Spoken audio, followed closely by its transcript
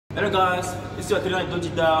Hello guys, this is your trainer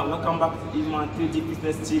Video.Guru. Welcome back to my 3D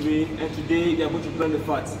Fitness TV, and today we are going to burn the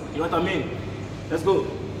fat. You know what I mean? Let's go.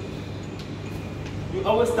 You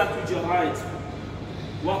always start with your height.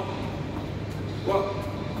 Walk.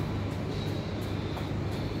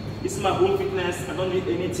 This is my home fitness. I don't need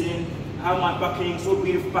anything. I have my parking, so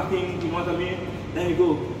beautiful parking. You know what I mean? Then you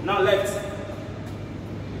go. Now left.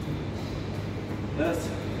 Left.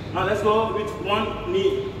 Now let's go with one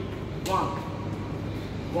knee. One,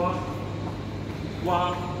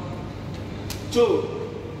 two,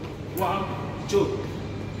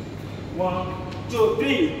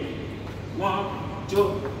 3. 1,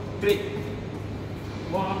 2, 3.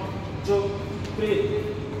 1, 2, 3.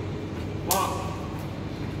 1.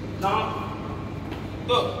 Now,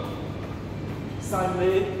 go. Side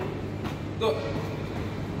leg. Go.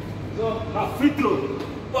 Go. Now free throw.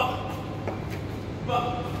 Back.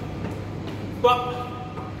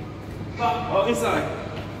 Or inside.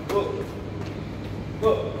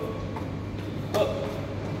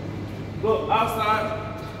 Go outside.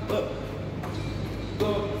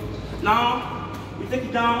 Go. Now you take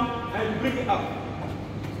it down and you bring it up.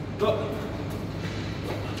 Go.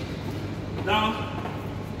 Down,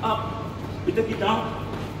 up. You take it down.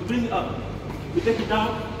 You bring it up. You take it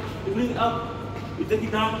down. You bring it up. You take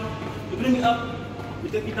it down. You bring it up. You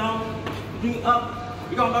take it down. You bring it up.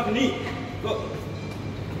 You come back knee. Go.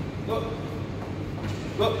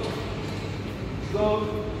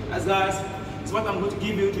 As guys, it's what I'm going to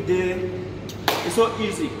give you today. It's so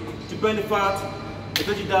easy to burn the fat,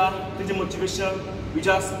 the motivation. We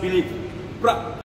just believe.